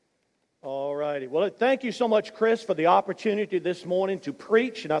righty. Well, thank you so much, Chris, for the opportunity this morning to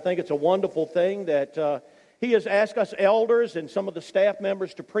preach. And I think it's a wonderful thing that he has asked us elders and some of the staff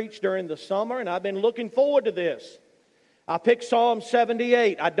members to preach during the summer. And I've been looking forward to this. I picked Psalm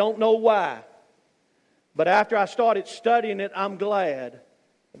 78. I don't know why. But after I started studying it, I'm glad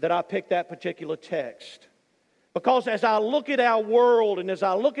that I picked that particular text. Because as I look at our world and as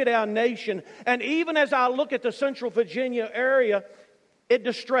I look at our nation, and even as I look at the Central Virginia area, it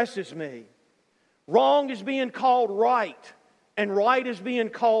distresses me. Wrong is being called right, and right is being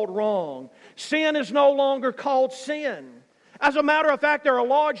called wrong. Sin is no longer called sin. As a matter of fact, there are a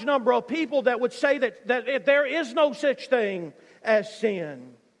large number of people that would say that there is no such thing as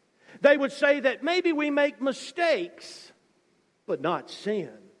sin. They would say that maybe we make mistakes, but not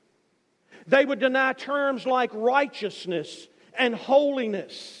sin. They would deny terms like righteousness and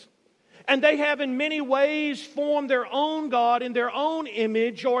holiness. And they have in many ways formed their own God in their own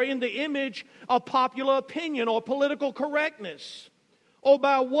image or in the image of popular opinion or political correctness or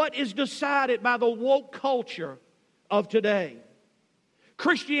by what is decided by the woke culture of today.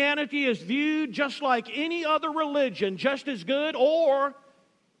 Christianity is viewed just like any other religion, just as good or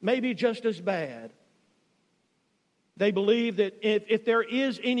maybe just as bad. They believe that if there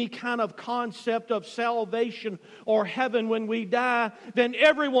is any kind of concept of salvation or heaven when we die, then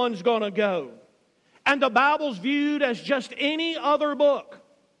everyone's going to go. And the Bible's viewed as just any other book.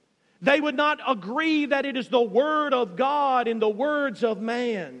 They would not agree that it is the Word of God in the words of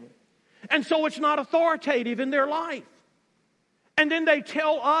man. And so it's not authoritative in their life. And then they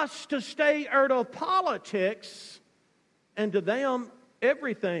tell us to stay out of politics, and to them,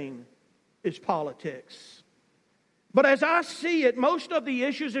 everything is politics. But as I see it, most of the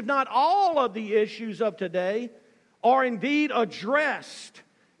issues, if not all of the issues of today, are indeed addressed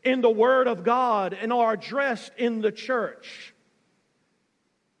in the Word of God and are addressed in the church.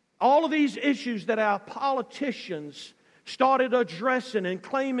 All of these issues that our politicians started addressing and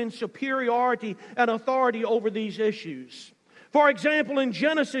claiming superiority and authority over these issues. For example, in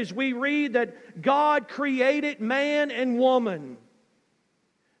Genesis, we read that God created man and woman.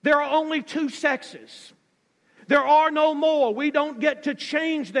 There are only two sexes. There are no more. We don't get to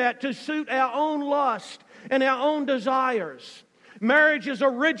change that to suit our own lust and our own desires. Marriage is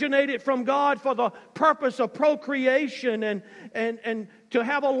originated from God for the purpose of procreation and to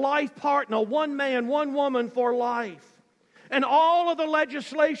have a life partner, one man, one woman for life. And all of the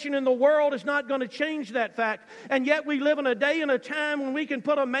legislation in the world is not going to change that fact. And yet we live in a day and a time when we can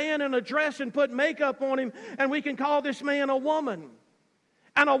put a man in a dress and put makeup on him, and we can call this man a woman.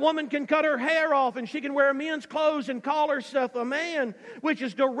 And a woman can cut her hair off and she can wear men's clothes and call herself a man, which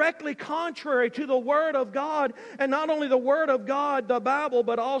is directly contrary to the Word of God. And not only the Word of God, the Bible,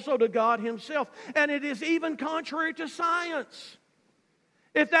 but also to God Himself. And it is even contrary to science.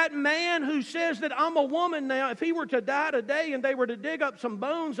 If that man who says that I'm a woman now, if he were to die today and they were to dig up some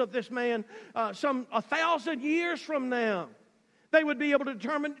bones of this man 1,000 years from now, they would be able to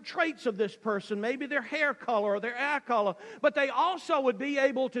determine traits of this person, maybe their hair color or their eye color. But they also would be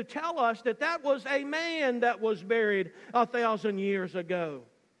able to tell us that that was a man that was buried 1,000 years ago.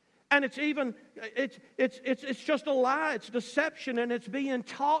 And it's just a lie. It's deception, and it's being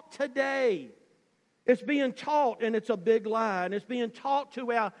taught today. It's being taught, and it's a big lie. And it's being taught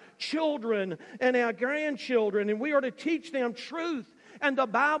to our children and our grandchildren. And we are to teach them truth. And the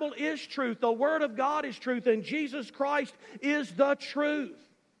Bible is truth. The Word of God is truth. And Jesus Christ is the truth.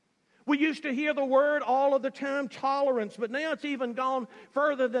 We used to hear the word all of the time, tolerance. But now it's even gone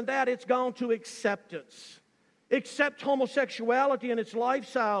further than that. It's gone to acceptance. Accept homosexuality and its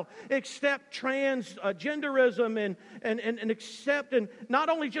lifestyle. Accept transgenderism and accept, and not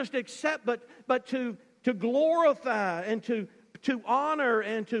only just accept, but to glorify and to honor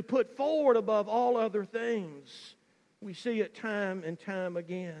and to put forward above all other things. We see it time and time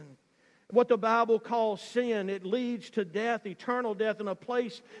again. What the Bible calls sin, it leads to death, eternal death, in a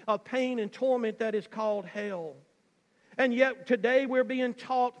place of pain and torment that is called hell. And yet today we're being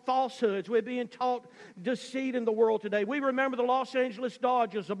taught falsehoods. We're being taught deceit in the world today. We remember the Los Angeles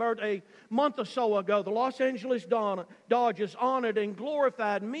Dodgers about a month or so ago. The Los Angeles Dodgers honored and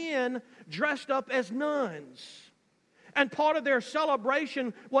glorified men dressed up as nuns. And part of their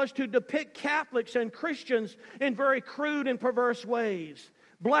celebration was to depict Catholics and Christians in very crude and perverse ways,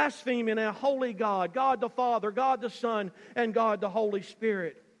 blaspheming our holy God, God the Father, God the Son, and God the Holy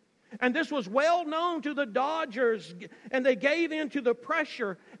Spirit. And this was well known to the Dodgers, and they gave in to the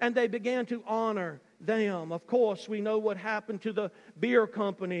pressure, and they began to honor them. Of course, we know what happened to the beer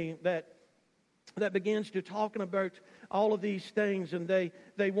company that begins to talking about all of these things, and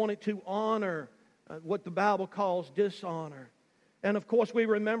they wanted to honor what the Bible calls dishonor. And of course, we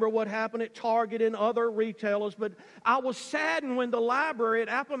remember what happened at Target and other retailers. But I was saddened when the library at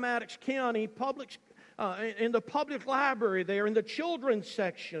Appomattox County, in the public library there, in the children's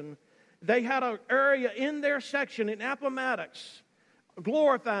section, they had an area in their section in Appomattox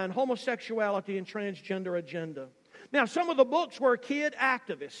glorifying homosexuality and transgender agenda. Now, some of the books were kid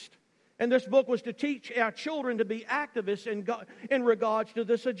activists. And this book was to teach our children to be activists in regards to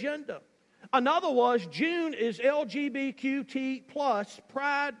this agenda. Another was June is LGBTQ plus,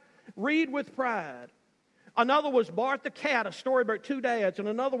 pride, read with pride. Another was Bart the Cat, a story about two dads. And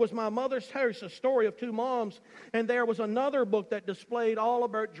another was My Mother's House, a story of two moms. And there was another book that displayed all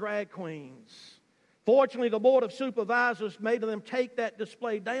about drag queens. Fortunately, the Board of Supervisors made them take that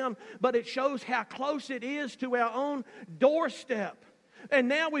display down, but it shows how close it is to our own doorstep. And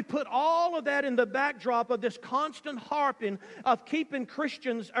now we put all of that in the backdrop of this constant harping of keeping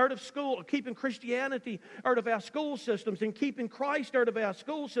Christians out of school, keeping Christianity out of our school systems, and keeping Christ out of our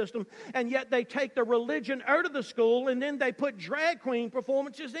school system. And yet they take the religion out of the school, and then they put drag queen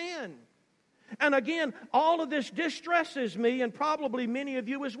performances in. And again, all of this distresses me, and probably many of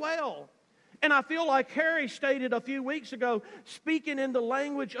you as well. And I feel like Harry stated a few weeks ago, speaking in the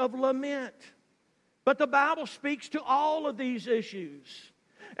language of lament. But the Bible speaks to all of these issues.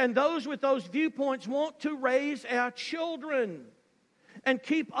 And those with those viewpoints want to raise our children and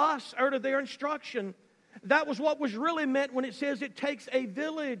keep us out of their instruction. That was what was really meant when it says it takes a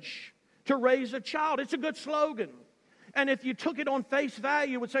village to raise a child. It's a good slogan. And if you took it on face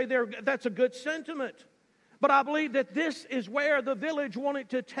value, you would say that's a good sentiment. But I believe that this is where the village wanted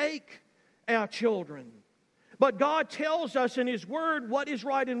to take our children. But God tells us in His Word what is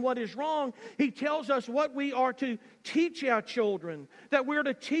right and what is wrong. He tells us what we are to teach our children, that we're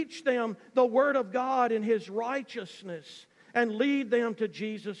to teach them the Word of God and His righteousness and lead them to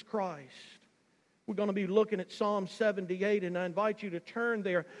Jesus Christ. We're going to be looking at Psalm 78, and I invite you to turn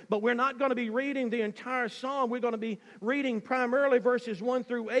there. But we're not going to be reading the entire psalm. We're going to be reading primarily verses 1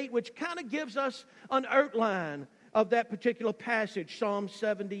 through 8, which kind of gives us an outline of that particular passage, Psalm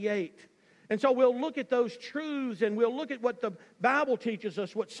 78. And so we'll look at those truths, and we'll look at what the Bible teaches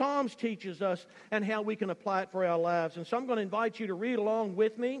us, what Psalms teaches us, and how we can apply it for our lives. And so I'm going to invite you to read along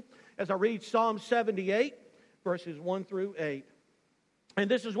with me as I read Psalm 78, verses 1 through 8. And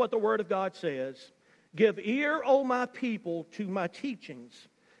this is what the Word of God says. Give ear, O my people, to my teachings.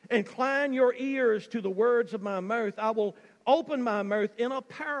 Incline your ears to the words of my mouth. I will open my mouth in a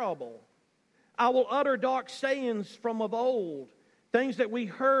parable. I will utter dark sayings from of old, things that we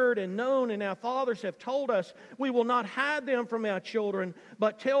heard and known and our fathers have told us. We will not hide them from our children,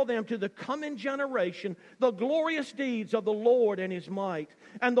 but tell them to the coming generation the glorious deeds of the Lord and His might,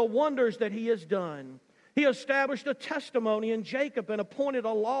 and the wonders that He has done. He established a testimony in Jacob and appointed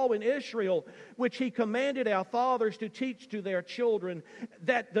a law in Israel, which He commanded our fathers to teach to their children,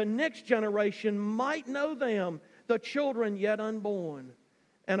 that the next generation might know them, the children yet unborn.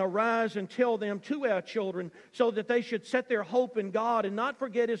 And arise and tell them to our children, so that they should set their hope in God and not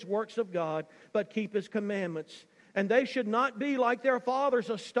forget His works of God, but keep His commandments. And they should not be like their fathers,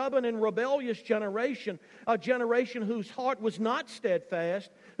 a stubborn and rebellious generation, a generation whose heart was not steadfast,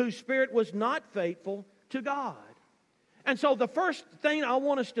 whose spirit was not faithful to God. And so the first thing I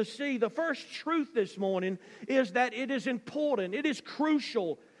want us to see, the first truth this morning, is that it is important, it is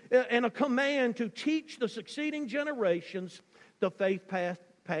crucial, and a command to teach the succeeding generations the faith path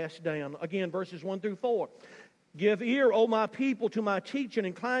passed down. Again, verses 1 through 4. Give ear, O my people, to my teaching.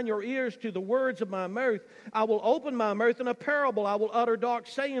 Incline your ears to the words of my mouth. I will open my mouth in a parable. I will utter dark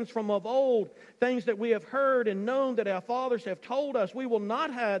sayings from of old, things that we have heard and known that our fathers have told us. We will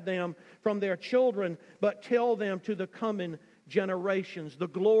not hide them from their children, but tell them to the coming generations the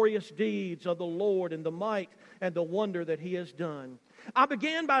glorious deeds of the Lord and the might and the wonder that He has done. I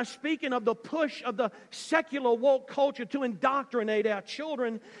began by speaking of the push of the secular woke culture to indoctrinate our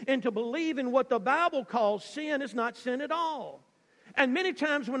children into believing what the Bible calls sin is not sin at all. And many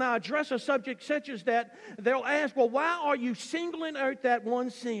times when I address a subject such as that, they'll ask, well, why are you singling out that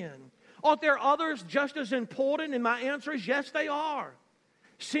one sin? Aren't there others just as important? And my answer is yes, they are.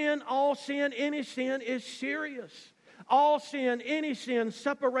 Sin, all sin, any sin is serious. All sin, any sin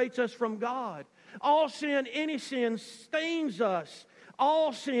separates us from God. All sin, any sin stains us.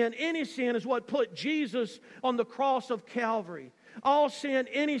 All sin, any sin is what put Jesus on the cross of Calvary. All sin,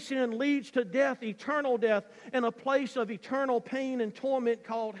 any sin leads to death, eternal death, and a place of eternal pain and torment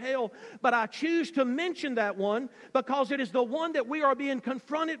called hell. But I choose to mention that one because it is the one that we are being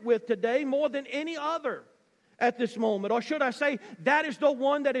confronted with today more than any other. at this moment. Or should I say, that is the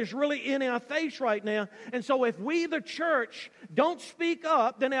one that is really in our face right now. And so if we, the church, don't speak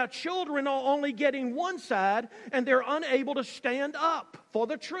up, then our children are only getting one side, and they're unable to stand up for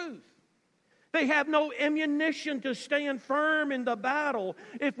the truth. They have no ammunition to stand firm in the battle.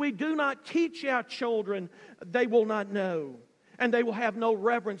 If we do not teach our children, they will not know. And they will have no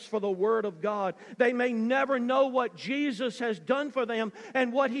reverence for the Word of God. They may never know what Jesus has done for them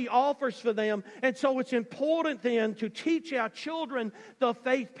and what He offers for them. And so it's important then to teach our children the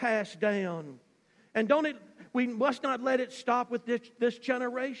faith passed down. And we must not let it stop with this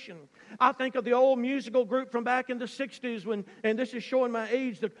generation. I think of the old musical group from back in the 60s and this is showing my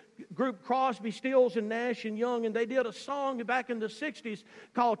age, the group Crosby, Stills, and Nash and Young, and they did a song back in the 60s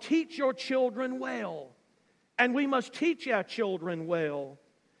called Teach Your Children Well. And we must teach our children well.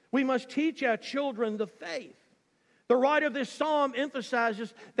 We must teach our children the faith. The writer of this psalm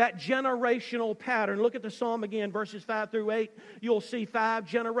emphasizes that generational pattern. Look at the psalm again, verses 5 through 8. You'll see 5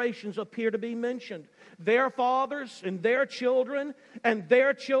 generations appear to be mentioned. Their fathers and their children and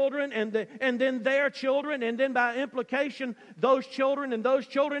their children and then their children, and then by implication, those children and those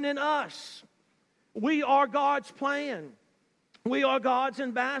children in us. We are God's plan. We are God's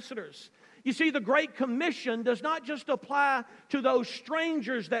ambassadors. You see, the Great Commission does not just apply to those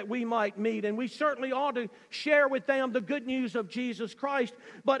strangers that we might meet, and we certainly ought to share with them the good news of Jesus Christ,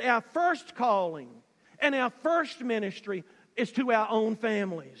 but our first calling and our first ministry is to our own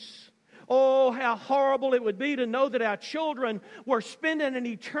families. Oh, how horrible it would be to know that our children were spending an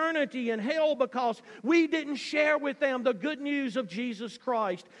eternity in hell because we didn't share with them the good news of Jesus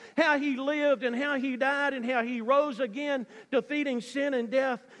Christ. How He lived and how He died and how He rose again, defeating sin and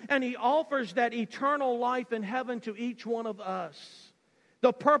death. And He offers that eternal life in heaven to each one of us.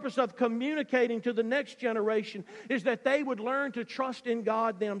 The purpose of communicating to the next generation is that they would learn to trust in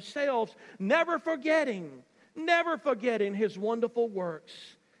God themselves, never forgetting His wonderful works,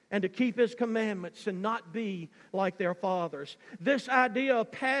 and to keep His commandments and not be like their fathers. This idea of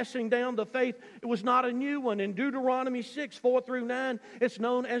passing down the faith, it was not a new one. In Deuteronomy 6, 4 through 9, it's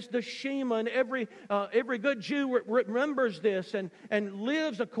known as the Shema. And every good Jew remembers this and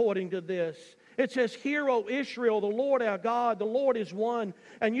lives according to this. It says, Hear, O Israel, the Lord our God, the Lord is one,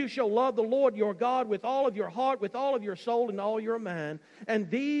 and you shall love the Lord your God with all of your heart, with all of your soul, and all your mind. And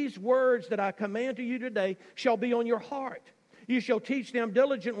these words that I command to you today shall be on your heart. You shall teach them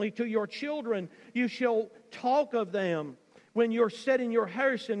diligently to your children. You shall talk of them when you're set in your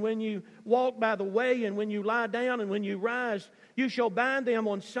house, and when you walk by the way, and when you lie down, and when you rise. You shall bind them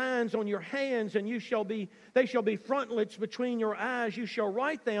on signs on your hands, and they shall be frontlets between your eyes. You shall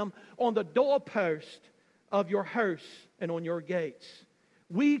write them on the doorpost of your house and on your gates.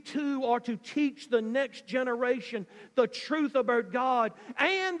 We too are to teach the next generation the truth about God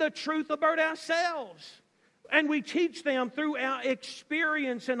and the truth about ourselves. And we teach them through our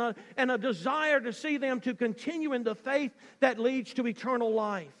experience and a desire to see them to continue in the faith that leads to eternal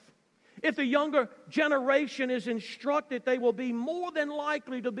life. If the younger generation is instructed, they will be more than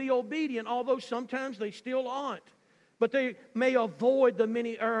likely to be obedient, although sometimes they still aren't. But they may avoid the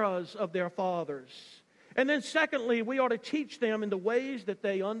many errors of their fathers. And then secondly, we ought to teach them in the ways that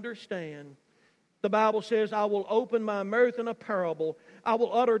they understand. The Bible says, I will open my mouth in a parable. I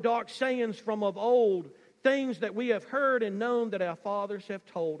will utter dark sayings from of old, things that we have heard and known that our fathers have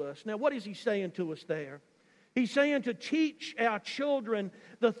told us. Now, what is he saying to us there? He's saying to teach our children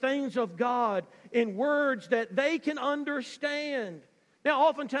the things of God in words that they can understand. Now,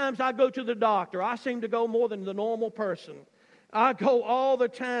 oftentimes I go to the doctor. I seem to go more than the normal person. I go all the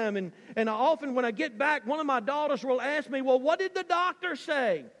time. And often when I get back, one of my daughters will ask me, well, what did the doctor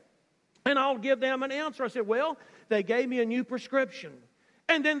say? And I'll give them an answer. I said, well, they gave me a new prescription.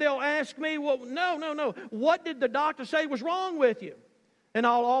 And then they'll ask me, well, no. What did the doctor say was wrong with you? And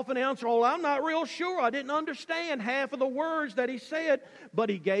I'll often answer, oh, I'm not real sure. I didn't understand half of the words that he said, but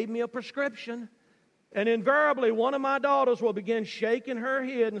he gave me a prescription. And invariably, one of my daughters will begin shaking her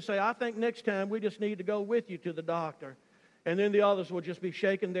head and say, I think next time we just need to go with you to the doctor. And then the others will just be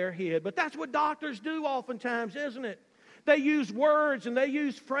shaking their head. But that's what doctors do oftentimes, isn't it? They use words and they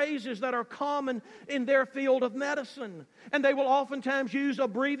use phrases that are common in their field of medicine. And they will oftentimes use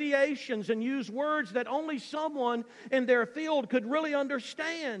abbreviations and use words that only someone in their field could really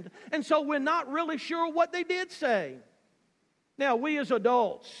understand. And so we're not really sure what they did say. Now, we as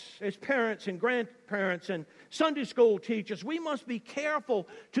adults, as parents and grandparents and Sunday school teachers, we must be careful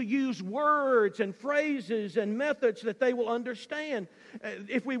to use words and phrases and methods that they will understand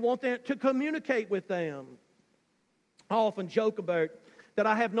if we want them to communicate with them. I often joke about that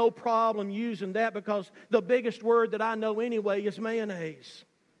I have no problem using that because the biggest word that I know anyway is mayonnaise.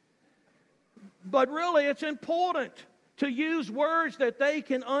 But really, it's important to use words that they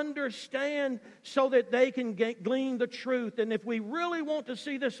can understand so that they can glean the truth. And if we really want to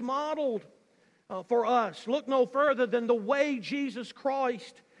see this modeled for us, look no further than the way Jesus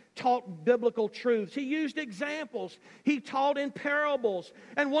Christ taught biblical truths. He used examples. He taught in parables.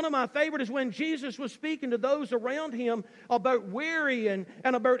 And one of my favorites is when Jesus was speaking to those around him about worry and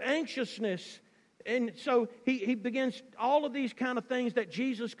about anxiousness. And so he begins all of these kind of things that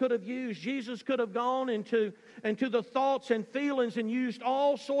Jesus could have used. Jesus could have gone into the thoughts and feelings and used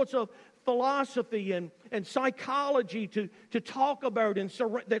all sorts of philosophy and psychology to talk about and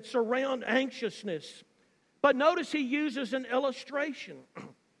that surround anxiousness. But notice he uses an illustration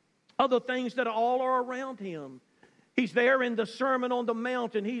of the things that all are around him. He's there in the Sermon on the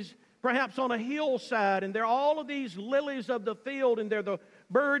Mount, and he's perhaps on a hillside, and there are all of these lilies of the field, and they're the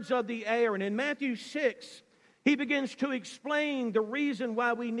birds of the air. And in Matthew 6, he begins to explain the reason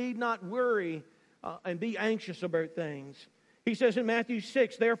why we need not worry and be anxious about things. He says in Matthew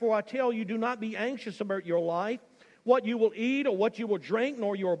 6, "Therefore I tell you, do not be anxious about your life, what you will eat or what you will drink,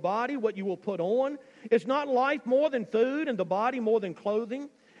 nor your body, what you will put on. Is not life more than food, and the body more than clothing?"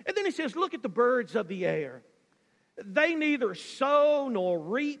 And then he says, "Look at the birds of the air. They neither sow nor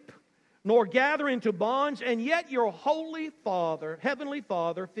reap, nor gather into barns, and yet your holy Father, heavenly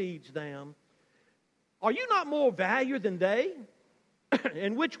Father, feeds them. Are you not more valuable than they?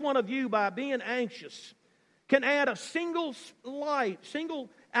 And which one of you, by being anxious, can add a single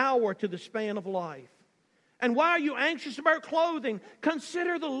hour to the span of life? And why are you anxious about clothing?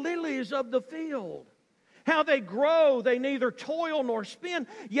 Consider the lilies of the field, how they grow, they neither toil nor spin.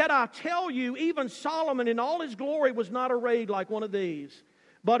 Yet I tell you, even Solomon in all his glory was not arrayed like one of these.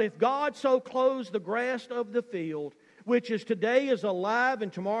 But if God so clothes the grass of the field, which is today is alive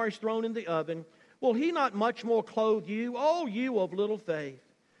and tomorrow is thrown in the oven, will he not much more clothe you, O you of little faith?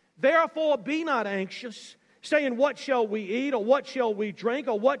 Therefore be not anxious, saying, what shall we eat, or what shall we drink,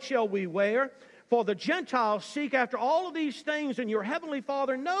 or what shall we wear? For the Gentiles seek after all of these things, and your heavenly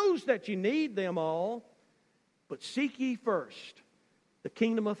Father knows that you need them all. But seek ye first the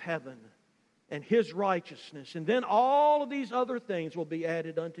kingdom of heaven and His righteousness, and then all of these other things will be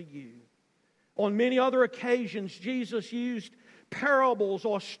added unto you." On many other occasions, Jesus used parables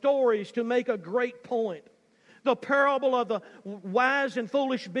or stories to make a great point. The parable of the wise and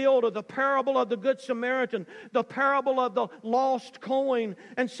foolish builder, the parable of the Good Samaritan, the parable of the lost coin,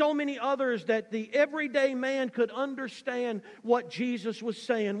 and so many others that the everyday man could understand what Jesus was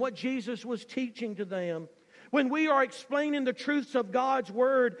saying, what Jesus was teaching to them. When we are explaining the truths of God's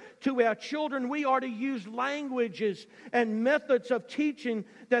Word to our children, we are to use languages and methods of teaching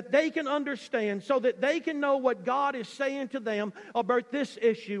that they can understand so that they can know what God is saying to them about this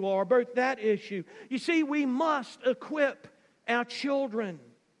issue or about that issue. You see, we must equip our children.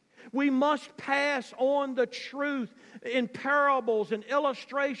 We must pass on the truth in parables and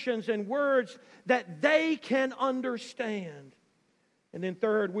illustrations and words that they can understand. And then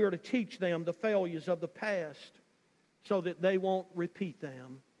third, we are to teach them the failures of the past so that they won't repeat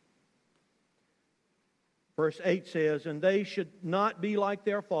them. Verse 8 says, "And they should not be like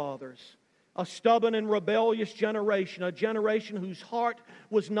their fathers, a stubborn and rebellious generation, a generation whose heart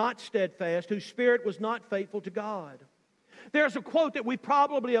was not steadfast, whose spirit was not faithful to God." There's a quote that we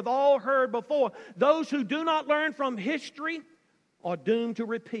probably have all heard before: "Those who do not learn from history are doomed to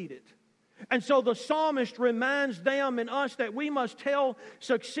repeat it." And so the psalmist reminds them and us that we must tell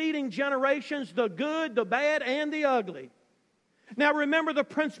succeeding generations the good, the bad, and the ugly. Now remember the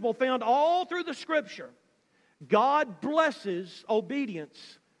principle found all through the Scripture. God blesses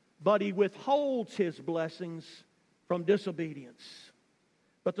obedience, but He withholds His blessings from disobedience.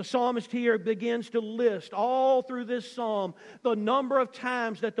 But the psalmist here begins to list all through this psalm the number of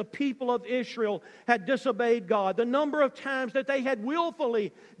times that the people of Israel had disobeyed God, the number of times that they had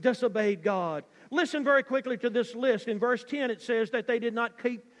willfully disobeyed God. Listen very quickly to this list. In verse 10 it says that they did not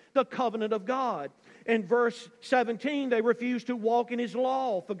keep the covenant of God. In verse 17 they refused to walk in His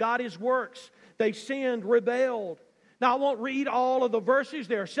law, forgot His works. They sinned, rebelled. Now, I won't read all of the verses.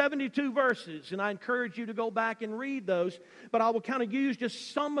 There are 72 verses, and I encourage you to go back and read those. But I will kind of use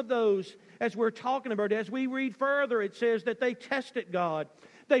just some of those as we're talking about it. As we read further, it says that they tested God.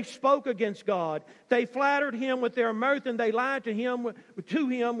 They spoke against God. They flattered Him with their mouth, and they lied to Him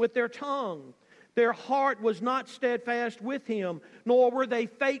with their tongue. Their heart was not steadfast with Him, nor were they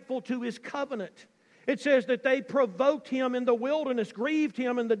faithful to His covenant. It says that they provoked Him in the wilderness, grieved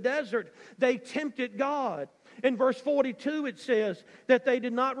Him in the desert. They tempted God. In verse 42 it says that they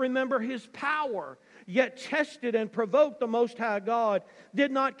did not remember His power. yet tested and provoked the Most High God,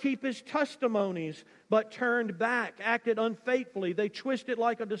 did not keep His testimonies, but turned back, acted unfaithfully. They twisted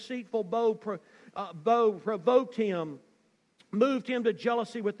like a deceitful bow, provoked Him, moved Him to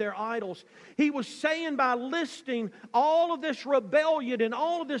jealousy with their idols. He was saying by listing all of this rebellion and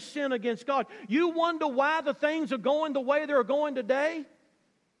all of this sin against God, you wonder why the things are going the way they're going today?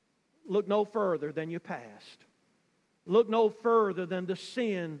 Look no further than your past. Look no further than the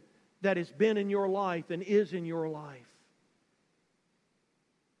sin that has been in your life and is in your life.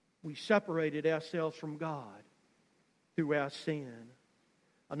 We separated ourselves from God through our sin.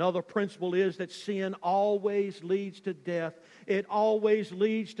 Another principle is that sin always leads to death. It always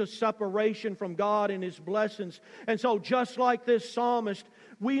leads to separation from God and His blessings. And so just like this psalmist,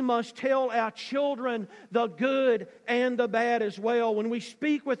 we must tell our children the good and the bad as well. When we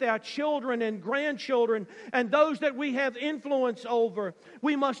speak with our children and grandchildren and those that we have influence over,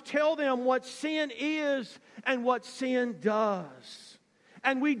 we must tell them what sin is and what sin does.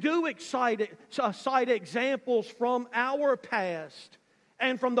 And we do cite examples from our past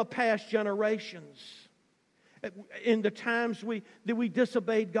and from the past generations. In the times that we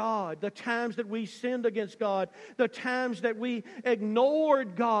disobeyed God, the times that we sinned against God, the times that we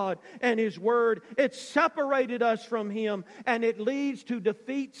ignored God and His Word, it separated us from Him and it leads to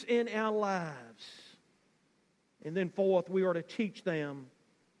defeats in our lives. And then fourth, we are to teach them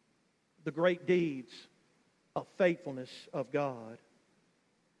the great deeds of faithfulness of God.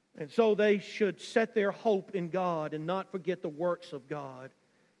 And so they should set their hope in God and not forget the works of God,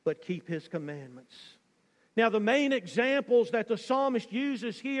 but keep His commandments. Now, the main examples that the psalmist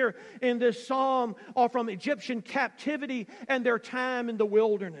uses here in this psalm are from Egyptian captivity and their time in the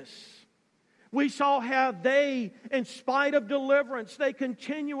wilderness. We saw how they, in spite of deliverance, they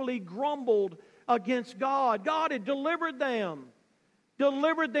continually grumbled against God. God had delivered them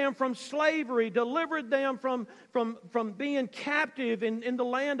from slavery, delivered them from being captive in the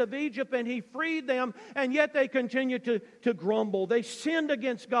land of Egypt, and He freed them, and yet they continued to grumble. They sinned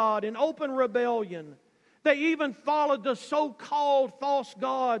against God in open rebellion. They even followed the so-called false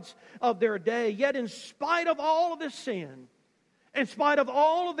gods of their day. Yet in spite of all of this sin, in spite of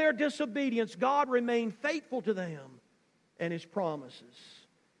all of their disobedience, God remained faithful to them and His promises.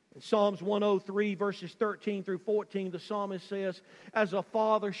 In Psalms 103, verses 13 through 14, the psalmist says, as a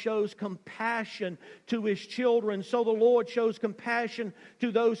father shows compassion to his children, so the Lord shows compassion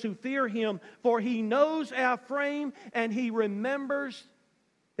to those who fear Him. For He knows our frame, and He remembers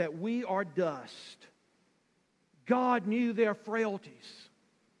that we are dust. God knew their frailties,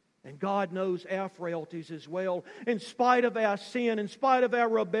 and God knows our frailties as well. In spite of our sin, in spite of our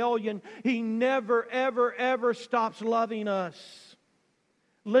rebellion, He never, ever, ever stops loving us.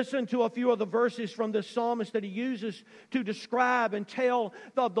 Listen to a few of the verses from this psalmist that he uses to describe and tell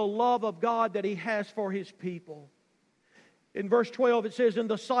of the love of God that He has for His people. In verse 12 it says, in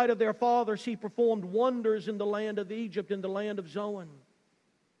the sight of their fathers He performed wonders in the land of Egypt, in the land of Zoan.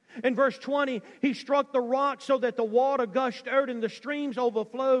 In verse 20, He struck the rock so that the water gushed out and the streams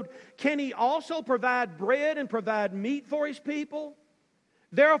overflowed. Can He also provide bread and provide meat for His people?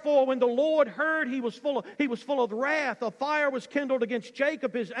 Therefore, when the Lord heard, He was full of wrath. A fire was kindled against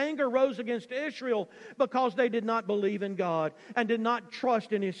Jacob. His anger rose against Israel because they did not believe in God and did not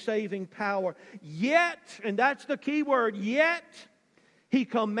trust in His saving power. Yet, and that's the key word, yet, He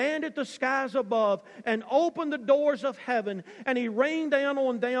commanded the skies above and opened the doors of heaven, and He rained down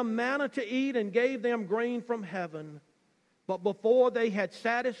on them manna to eat and gave them grain from heaven. But before they had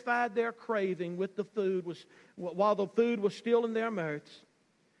satisfied their craving with the food, while the food was still in their mouths,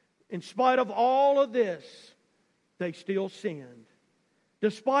 in spite of all of this, they still sinned.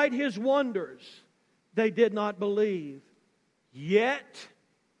 Despite His wonders, they did not believe. Yet,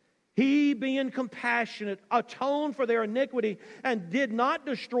 He, being compassionate, atoned for their iniquity and did not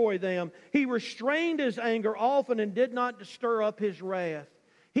destroy them. He restrained His anger often and did not stir up His wrath.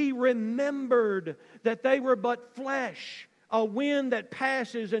 He remembered that they were but flesh, a wind that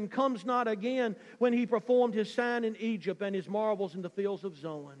passes and comes not again, when He performed His sign in Egypt and His marvels in the fields of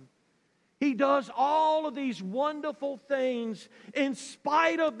Zoan. He does all of these wonderful things in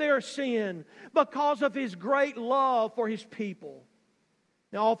spite of their sin because of His great love for His people.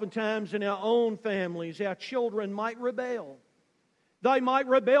 Now, oftentimes in our own families, our children might rebel. They might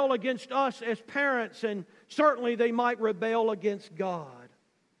rebel against us as parents, and certainly they might rebel against God.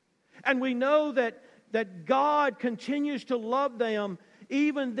 And we know that God continues to love them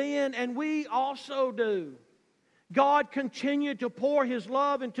even then, and we also do. God continued to pour His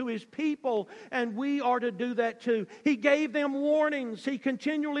love into His people, and we are to do that too. He gave them warnings. He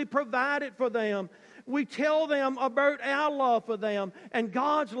continually provided for them. We tell them about our love for them and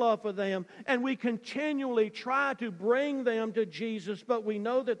God's love for them, and we continually try to bring them to Jesus. But we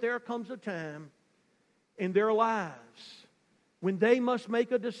know that there comes a time in their lives when they must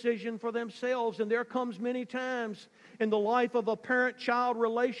make a decision for themselves. And there comes many times in the life of a parent-child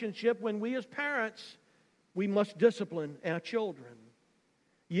relationship when we as parents, we must discipline our children.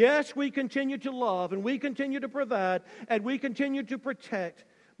 Yes, we continue to love, and we continue to provide, and we continue to protect.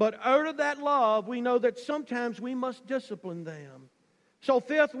 But out of that love, we know that sometimes we must discipline them. So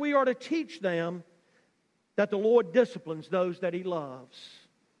fifth, we are to teach them that the Lord disciplines those that He loves.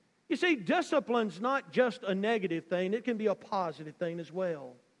 You see, discipline's not just a negative thing. It can be a positive thing as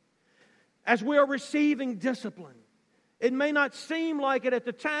well. As we are receiving discipline, it may not seem like it at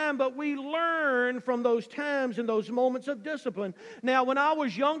the time, but we learn from those times and those moments of discipline. Now, when I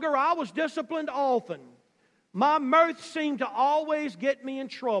was younger, I was disciplined often. My mouth seemed to always get me in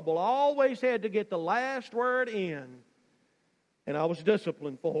trouble. I always had to get the last word in. And I was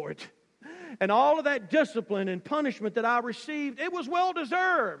disciplined for it. And all of that discipline and punishment that I received, it was well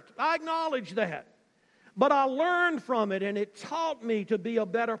deserved. I acknowledge that. But I learned from it, and it taught me to be a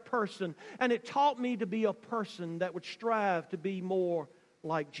better person. And it taught me to be a person that would strive to be more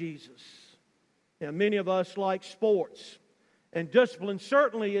like Jesus. Now, many of us like sports. And discipline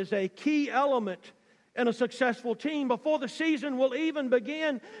certainly is a key element in a successful team. Before the season will even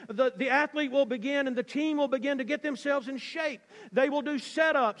begin, the athlete will begin and the team will begin to get themselves in shape. They will do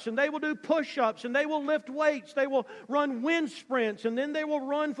set-ups and they will do push-ups and they will lift weights. They will run wind sprints and then they will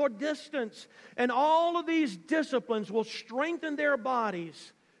run for distance. And all of these disciplines will strengthen their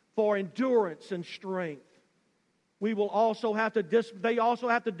bodies for endurance and strength. They also have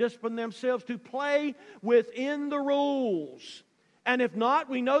to discipline themselves to play within the rules. And if not,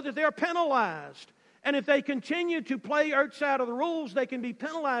 we know that they're penalized. And if they continue to play outside of the rules, they can be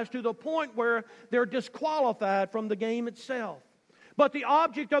penalized to the point where they're disqualified from the game itself. But the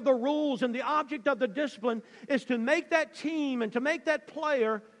object of the rules and the object of the discipline is to make that team and to make that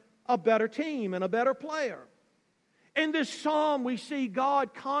player a better team and a better player. In this psalm, we see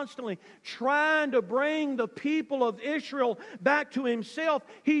God constantly trying to bring the people of Israel back to Himself.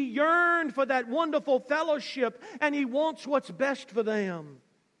 He yearned for that wonderful fellowship, and He wants what's best for them.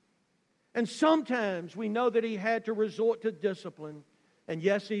 And sometimes we know that He had to resort to discipline and,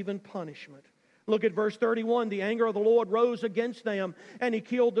 yes, even punishment. Look at verse 31. The anger of the Lord rose against them, and He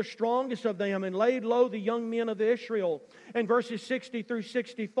killed the strongest of them and laid low the young men of Israel. And verses 60 through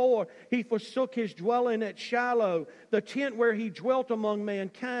 64, He forsook His dwelling at Shiloh, the tent where He dwelt among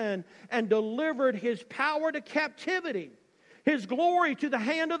mankind, and delivered His power to captivity, His glory to the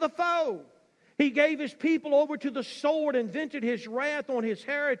hand of the foe. He gave His people over to the sword and vented His wrath on His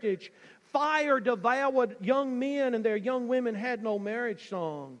heritage. Fire devoured young men, and their young women had no marriage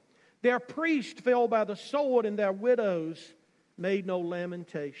song. Their priests fell by the sword, and their widows made no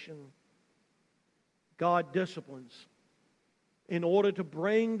lamentation. God disciplines in order to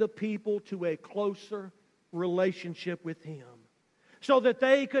bring the people to a closer relationship with Him, so that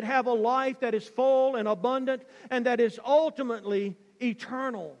they could have a life that is full and abundant and that is ultimately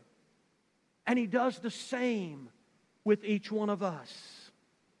eternal. And He does the same with each one of us.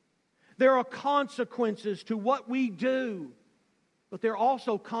 There are consequences to what we do, but there are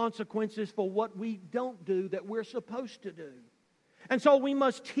also consequences for what we don't do that we're supposed to do. And so we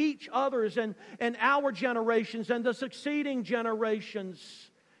must teach others and our generations and the succeeding generations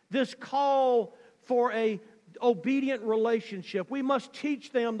this call for a obedient relationship. We must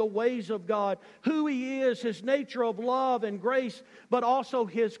teach them the ways of God, who He is, His nature of love and grace, but also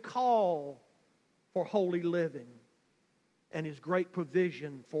His call for holy living and His great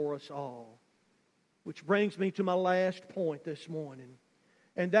provision for us all. Which brings me to my last point this morning,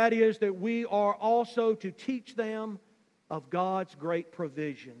 and that is that we are also to teach them of God's great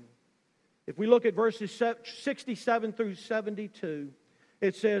provision. If we look at verses 67 through 72,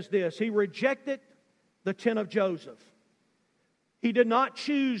 it says this: He rejected the tent of Joseph. He did not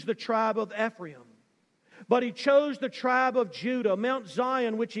choose the tribe of Ephraim, but He chose the tribe of Judah, Mount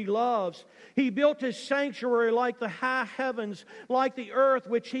Zion, which He loves. He built His sanctuary like the high heavens, like the earth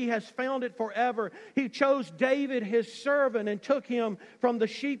which He has founded forever. He chose David, His servant, and took him from the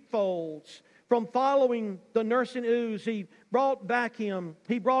sheepfolds. From following the nursing ewes, He brought him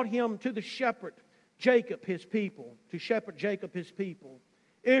to the shepherd, Jacob, His people, to shepherd Jacob, His people,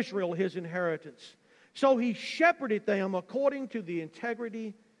 Israel, His inheritance. So He shepherded them according to the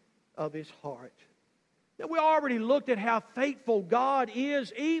integrity of His heart. We already looked at how faithful God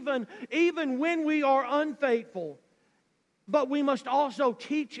is, even when we are unfaithful. But we must also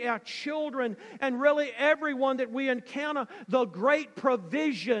teach our children and really everyone that we encounter the great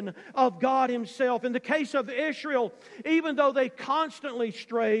provision of God Himself. In the case of Israel, even though they constantly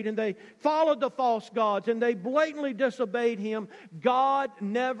strayed and they followed the false gods and they blatantly disobeyed Him, God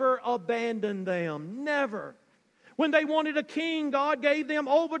never abandoned them. Never. When they wanted a king, God gave them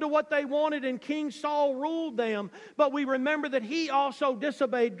over to what they wanted, and King Saul ruled them. But we remember that he also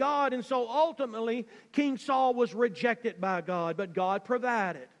disobeyed God, and so ultimately King Saul was rejected by God. But God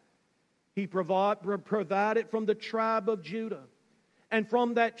provided. He provided from the tribe of Judah. And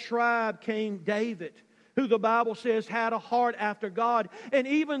from that tribe came David, who the Bible says had a heart after God. And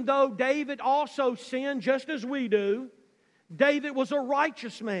even though David also sinned just as we do, David was a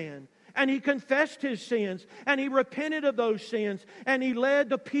righteous man. And he confessed his sins, and he repented of those sins, and he led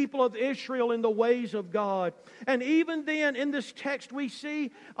the people of Israel in the ways of God. And even then, in this text, we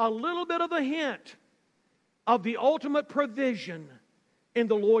see a little bit of a hint of the ultimate provision in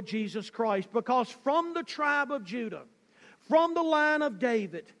the Lord Jesus Christ. Because from the tribe of Judah, from the line of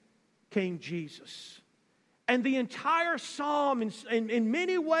David, came Jesus. And the entire psalm, in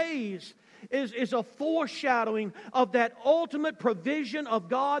many ways, is a foreshadowing of that ultimate provision of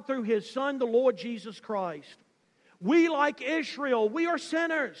God through His Son, the Lord Jesus Christ. We, like Israel, we are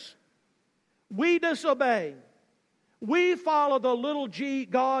sinners. We disobey. We follow the little g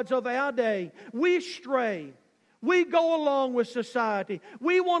gods of our day. We stray. We go along with society.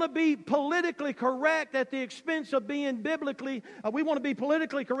 We want to be politically correct at the expense of being biblically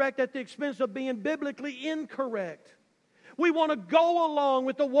incorrect. We want to go along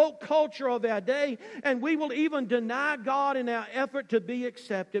with the woke culture of our day, and we will even deny God in our effort to be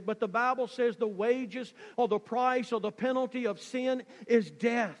accepted. But the Bible says the wages or the price or the penalty of sin is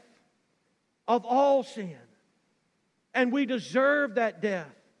death, of all sin. And we deserve that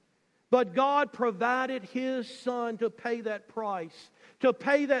death. But God provided His Son to pay that price, to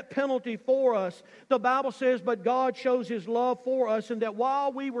pay that penalty for us. The Bible says, but God shows His love for us, and that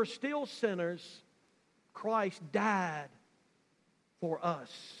while we were still sinners, Christ died for us.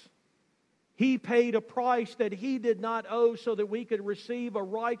 He paid a price that He did not owe so that we could receive a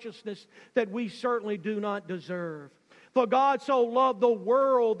righteousness that we certainly do not deserve. For God so loved the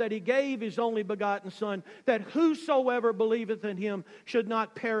world that He gave His only begotten Son, that whosoever believeth in Him should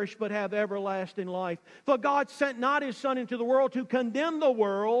not perish but have everlasting life. For God sent not His Son into the world to condemn the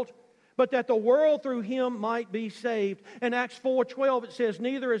world, but that the world through Him might be saved. In Acts 4:12 it says,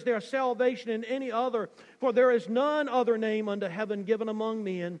 neither is there salvation in any other, for there is none other name under heaven given among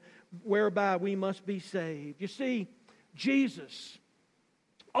men whereby we must be saved. You see, Jesus,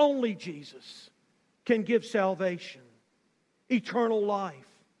 only Jesus, can give salvation, eternal life,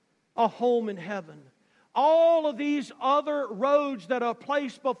 a home in heaven. All of these other roads that are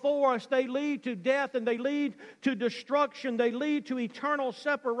placed before us, they lead to death and they lead to destruction. They lead to eternal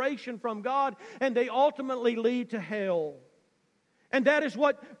separation from God, and they ultimately lead to hell. And that is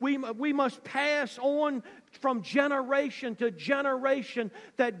what we must pass on from generation to generation,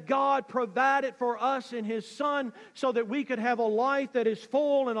 that God provided for us in His Son so that we could have a life that is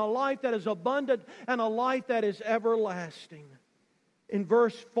full and a life that is abundant and a life that is everlasting. In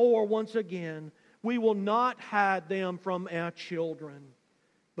verse 4, once again, we will not hide them from our children,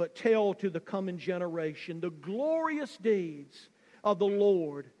 but tell to the coming generation the glorious deeds of the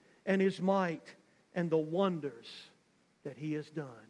Lord and His might and the wonders that He has done.